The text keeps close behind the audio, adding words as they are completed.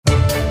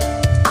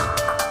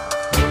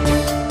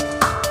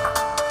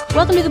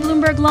Welcome to the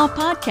Bloomberg Law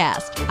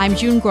Podcast. I'm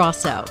June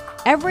Grosso.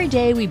 Every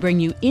day we bring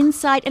you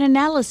insight and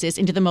analysis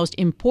into the most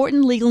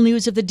important legal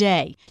news of the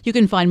day. You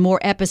can find more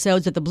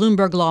episodes of the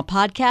Bloomberg Law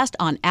Podcast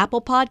on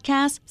Apple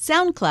Podcasts,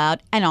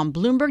 SoundCloud, and on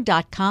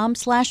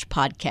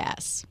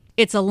Bloomberg.com/podcasts.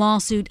 It's a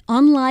lawsuit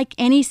unlike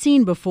any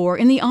seen before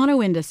in the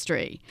auto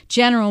industry.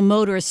 General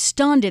Motors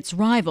stunned its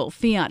rival,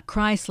 Fiat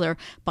Chrysler,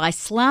 by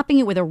slapping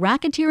it with a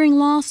racketeering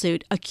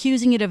lawsuit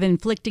accusing it of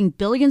inflicting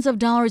billions of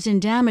dollars in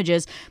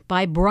damages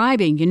by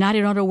bribing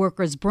United Auto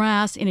Workers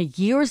brass in a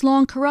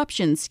years-long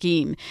corruption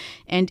scheme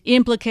and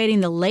implicating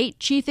the late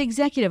chief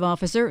executive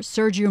officer,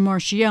 Sergio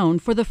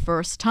Marchionne, for the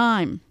first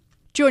time.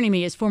 Joining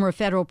me is former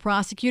federal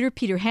prosecutor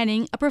Peter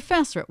Henning, a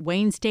professor at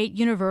Wayne State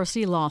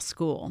University Law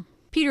School.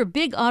 Peter,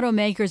 big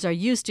automakers are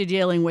used to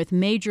dealing with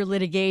major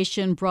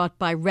litigation brought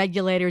by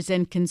regulators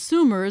and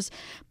consumers,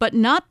 but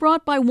not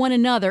brought by one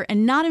another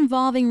and not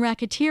involving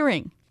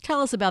racketeering.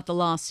 Tell us about the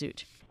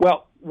lawsuit.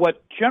 Well,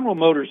 what General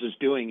Motors is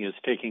doing is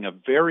taking a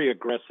very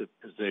aggressive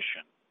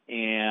position,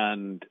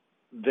 and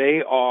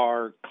they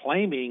are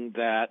claiming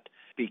that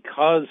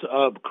because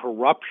of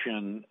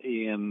corruption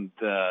in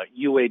the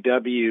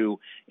UAW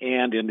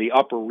and in the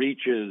upper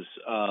reaches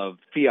of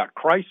Fiat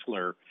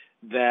Chrysler,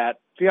 that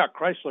Fiat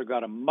Chrysler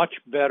got a much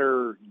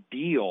better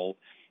deal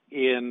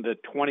in the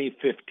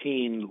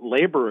 2015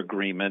 labor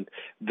agreement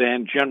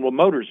than General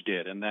Motors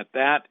did, and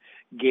that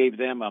gave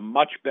them a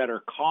much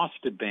better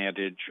cost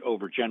advantage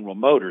over General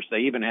Motors. They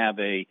even have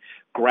a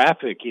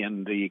graphic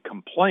in the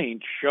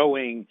complaint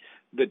showing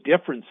the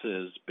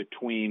differences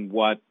between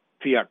what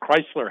Fiat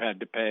Chrysler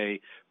had to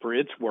pay for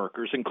its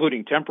workers,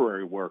 including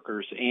temporary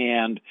workers,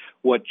 and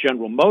what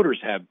General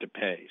Motors had to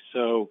pay.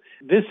 So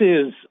this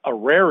is a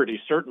rarity,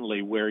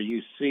 certainly, where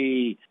you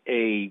see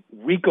a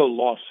RICO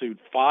lawsuit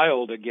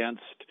filed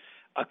against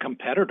a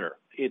competitor.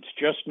 It's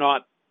just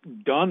not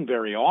done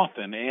very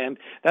often, and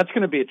that's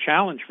going to be a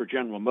challenge for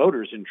General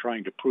Motors in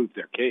trying to prove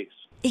their case.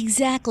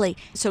 Exactly.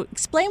 So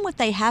explain what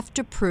they have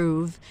to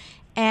prove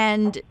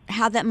and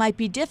how that might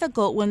be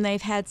difficult when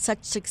they've had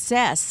such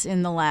success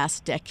in the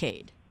last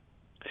decade.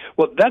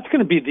 Well, that's going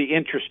to be the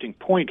interesting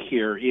point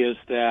here, is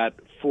that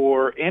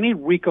for any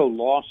RICO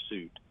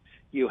lawsuit,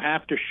 you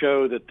have to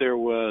show that there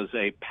was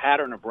a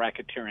pattern of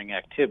racketeering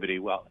activity.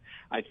 Well,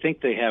 I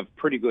think they have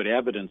pretty good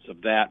evidence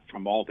of that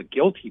from all the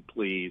guilty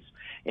pleas,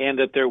 and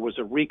that there was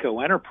a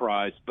RICO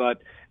enterprise.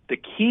 But the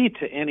key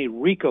to any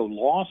RICO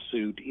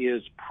lawsuit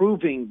is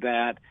proving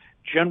that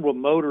General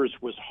Motors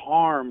was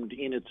harmed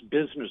in its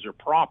business or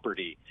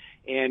property.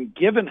 And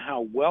given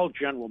how well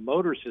General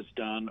Motors has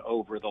done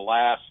over the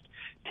last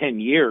 10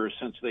 years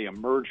since they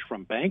emerged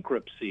from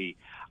bankruptcy,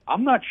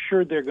 I'm not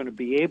sure they're going to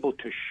be able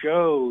to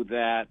show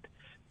that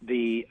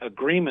the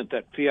agreement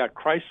that Fiat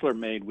Chrysler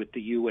made with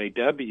the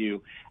UAW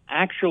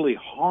actually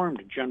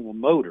harmed General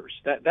Motors.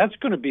 That's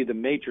going to be the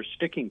major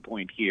sticking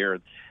point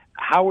here.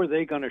 How are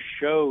they going to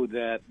show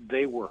that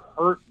they were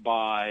hurt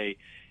by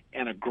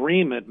an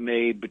agreement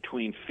made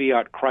between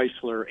Fiat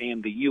Chrysler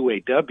and the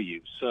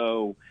UAW?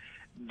 So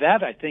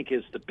that, I think,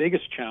 is the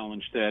biggest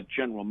challenge that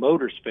General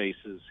Motors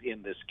faces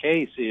in this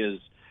case, is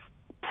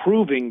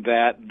proving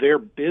that their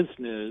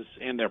business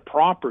and their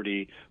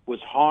property was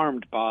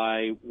harmed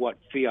by what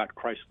Fiat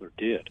Chrysler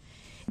did.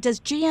 Does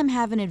GM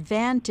have an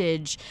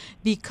advantage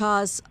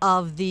because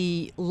of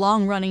the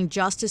long-running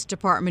Justice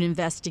Department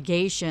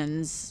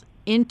investigations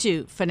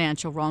into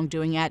financial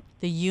wrongdoing at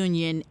the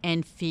union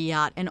and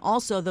Fiat, and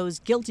also those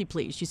guilty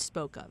pleas you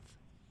spoke of?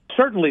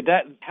 Certainly,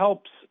 that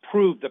helps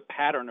prove the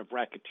pattern of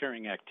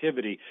racketeering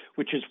activity,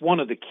 which is one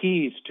of the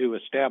keys to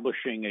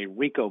establishing a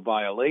RICO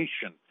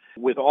violation.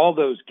 With all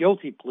those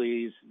guilty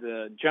pleas,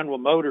 the General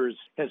Motors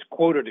has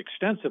quoted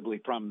extensively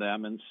from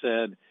them and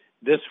said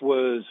this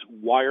was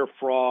wire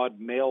fraud,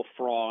 mail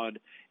fraud,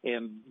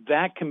 and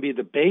that can be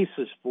the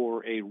basis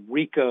for a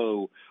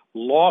RICO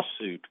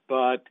lawsuit.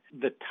 But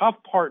the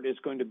tough part is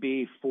going to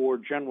be for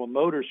General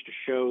Motors to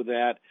show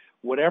that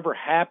whatever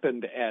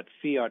happened at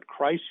Fiat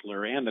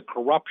Chrysler and the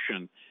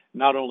corruption,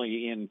 not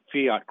only in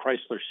Fiat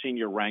Chrysler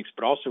senior ranks,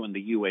 but also in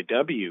the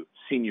UAW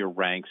senior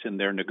ranks in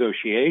their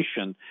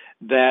negotiation,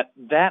 that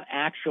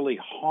actually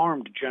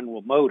harmed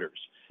General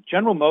Motors.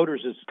 General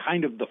Motors is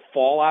kind of the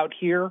fallout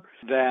here,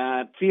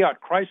 that Fiat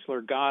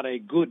Chrysler got a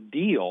good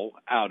deal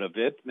out of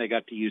it. They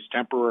got to use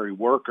temporary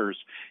workers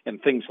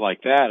and things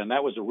like that, and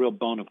that was a real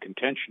bone of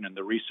contention in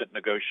the recent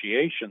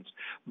negotiations.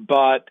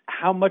 But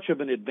how much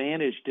of an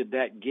advantage did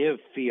that give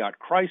Fiat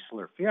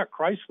Chrysler? Fiat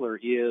Chrysler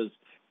is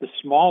the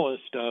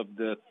smallest of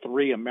the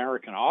three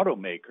American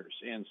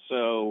automakers, and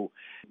so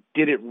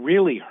did it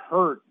really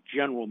hurt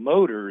General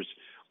Motors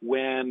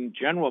when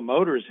General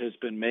Motors has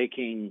been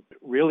making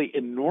really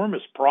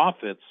enormous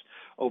profits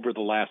over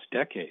the last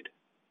decade?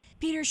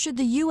 Peter, should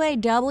the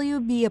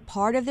UAW be a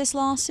part of this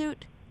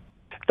lawsuit?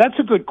 That's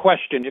a good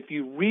question. If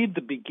you read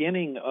the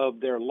beginning of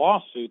their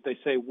lawsuit, they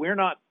say, we're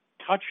not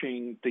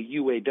touching the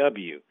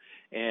UAW,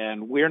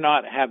 and we're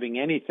not having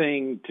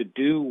anything to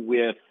do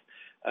with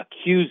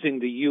accusing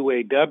the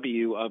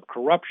UAW of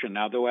corruption.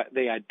 Now,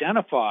 they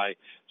identify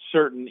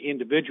certain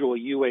individual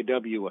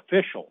UAW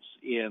officials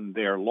in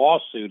their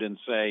lawsuit and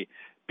say,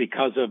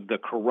 because of the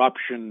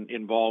corruption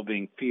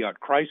involving Fiat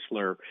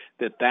Chrysler,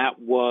 that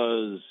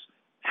was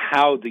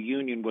how the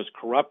union was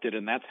corrupted,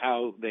 and that's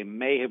how they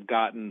may have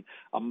gotten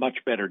a much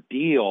better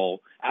deal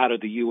out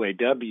of the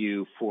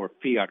UAW for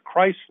Fiat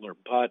Chrysler.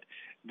 But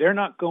they're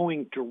not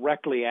going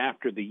directly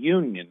after the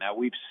union. Now,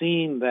 we've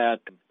seen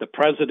that the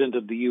president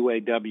of the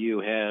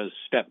UAW has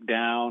stepped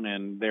down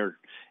and there are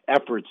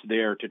efforts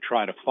there to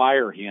try to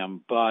fire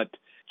him, but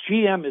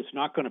GM is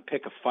not going to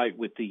pick a fight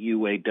with the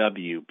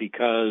UAW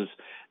because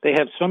they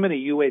have so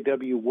many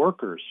UAW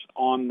workers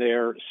on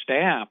their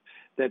staff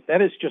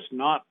that is just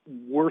not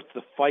worth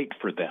the fight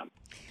for them.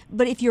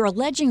 But if you're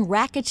alleging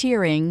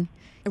racketeering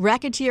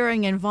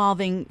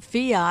involving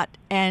Fiat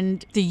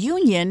and the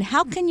union,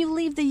 how can you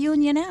leave the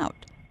union out?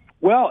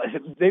 Well,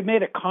 they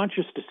made a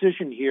conscious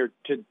decision here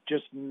to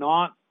just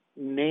not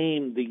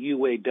name the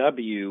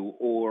UAW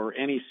or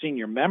any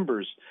senior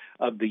members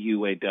of the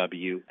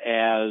UAW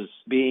as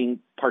being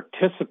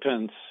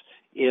participants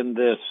in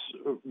this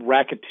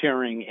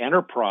racketeering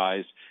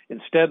enterprise.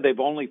 Instead, they've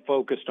only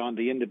focused on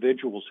the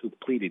individuals who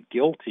pleaded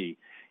guilty.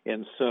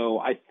 And so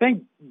I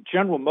think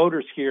General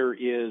Motors here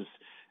is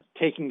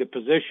taking the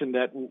position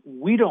that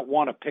we don't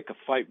want to pick a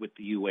fight with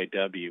the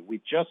UAW. We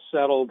just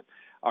settled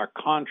our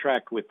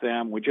contract with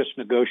them. We just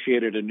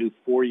negotiated a new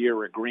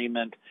 4-year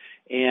agreement.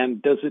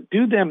 And does it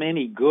do them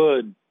any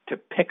good to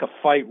pick a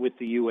fight with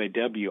the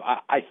UAW?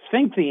 I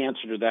think the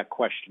answer to that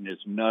question is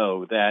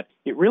no, that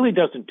it really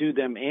doesn't do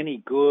them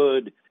any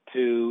good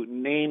to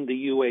name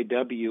the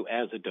UAW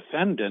as a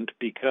defendant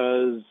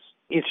because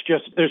it's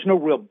just, there's no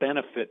real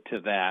benefit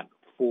to that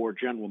for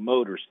General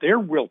Motors. Their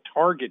real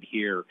target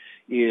here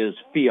is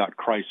Fiat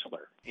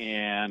Chrysler,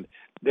 and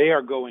they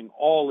are going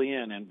all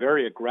in and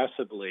very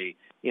aggressively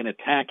in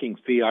attacking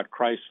Fiat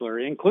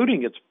Chrysler,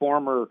 including its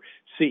former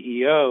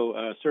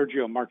CEO,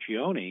 Sergio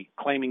Marchionne,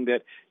 claiming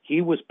that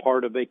he was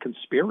part of a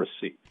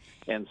conspiracy.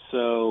 And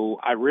so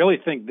I really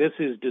think this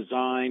is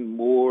designed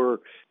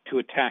more to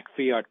attack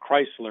Fiat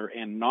Chrysler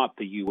and not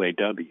the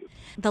UAW.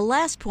 The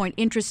last point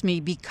interests me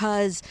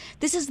because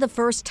this is the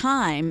first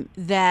time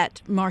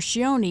that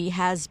Marchionne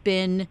has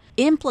been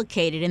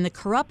implicated in the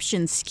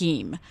corruption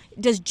scheme.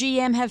 Does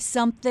GM have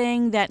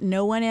something that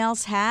no one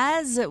else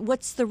has?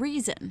 What's the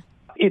reason?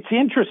 It's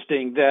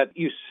interesting that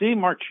you see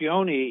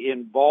Marchionne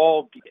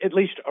involved, at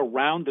least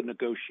around the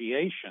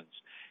negotiations.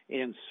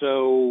 And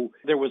so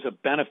there was a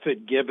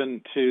benefit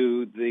given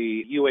to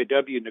the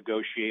UAW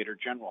negotiator,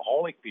 General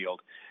Holyfield,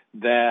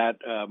 that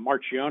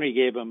Marchionne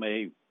gave him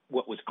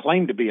what was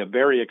claimed to be a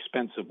very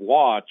expensive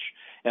watch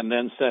and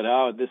then said,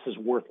 oh, this is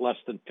worth less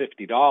than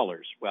 $50.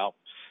 Well,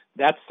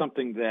 that's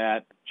something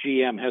that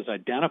GM has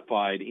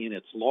identified in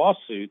its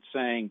lawsuit,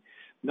 saying,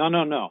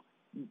 no.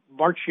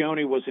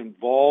 Marchionne was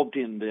involved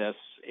in this,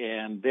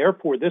 and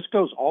therefore this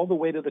goes all the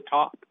way to the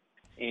top.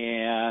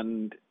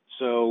 And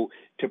so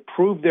to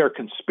prove their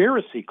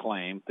conspiracy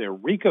claim, their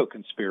RICO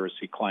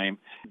conspiracy claim,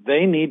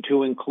 they need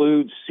to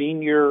include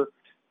senior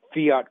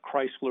Fiat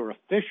Chrysler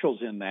officials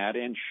in that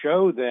and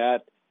show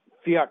that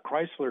Fiat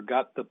Chrysler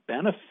got the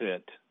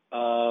benefit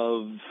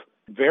of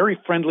very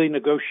friendly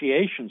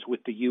negotiations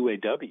with the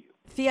UAW.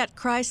 Fiat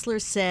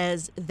Chrysler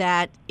says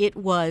that it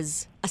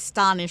was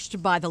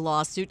astonished by the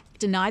lawsuit,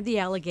 denied the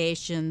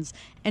allegations,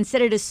 and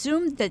said it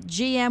assumed that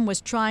GM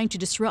was trying to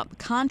disrupt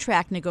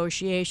contract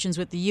negotiations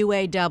with the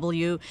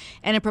UAW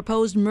and a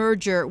proposed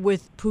merger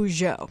with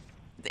Peugeot.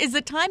 Is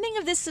the timing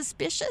of this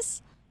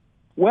suspicious?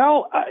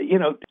 Well,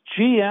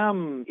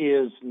 GM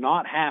is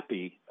not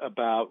happy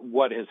about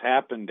what has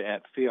happened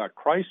at Fiat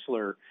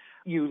Chrysler.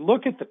 You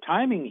look at the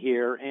timing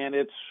here, and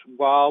it's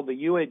while the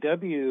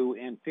UAW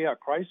and Fiat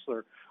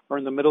Chrysler are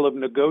in the middle of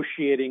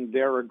negotiating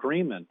their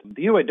agreement.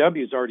 The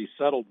UAW has already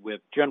settled with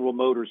General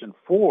Motors and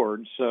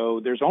Ford, so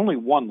there's only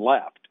one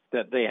left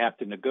that they have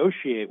to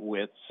negotiate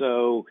with.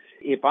 So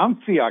if I'm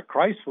Fiat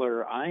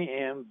Chrysler, I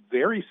am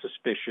very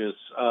suspicious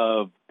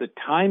of the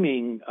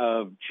timing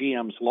of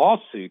GM's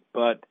lawsuit,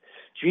 but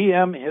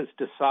GM has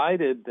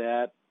decided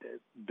that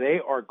they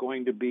are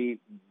going to be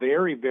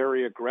very,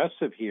 very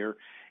aggressive here,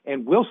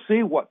 and we'll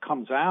see what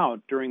comes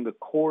out during the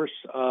course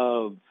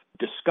of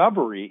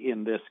discovery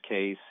in this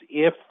case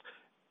if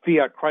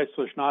Fiat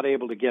Chrysler is not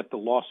able to get the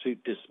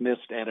lawsuit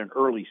dismissed at an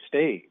early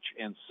stage.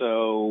 And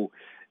so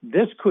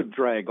this could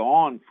drag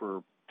on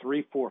for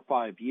 3, 4,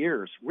 5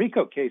 years.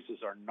 RICO cases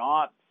are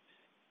not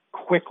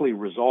quickly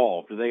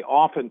resolved. They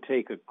often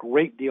take a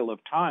great deal of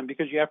time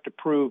because you have to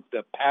prove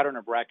the pattern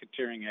of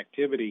racketeering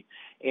activity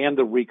and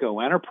the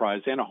RICO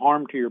enterprise and a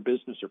harm to your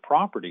business or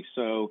property.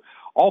 So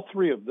all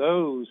three of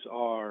those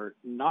are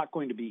not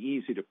going to be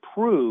easy to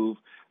prove,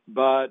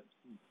 but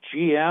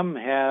GM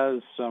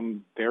has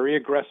some very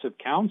aggressive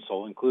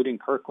counsel, including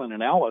Kirkland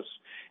and Ellis,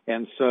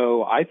 and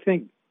so I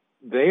think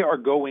they are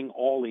going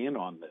all in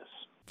on this.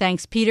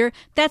 Thanks, Peter.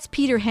 That's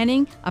Peter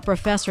Henning, a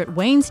professor at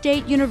Wayne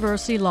State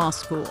University Law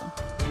School.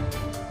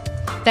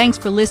 Thanks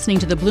for listening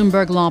to the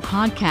Bloomberg Law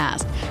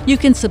Podcast. You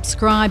can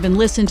subscribe and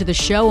listen to the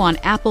show on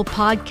Apple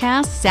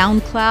Podcasts,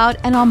 SoundCloud,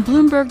 and on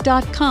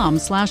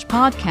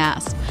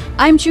Bloomberg.com/podcast.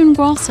 I'm June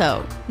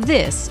Grosso.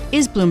 This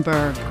is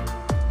Bloomberg.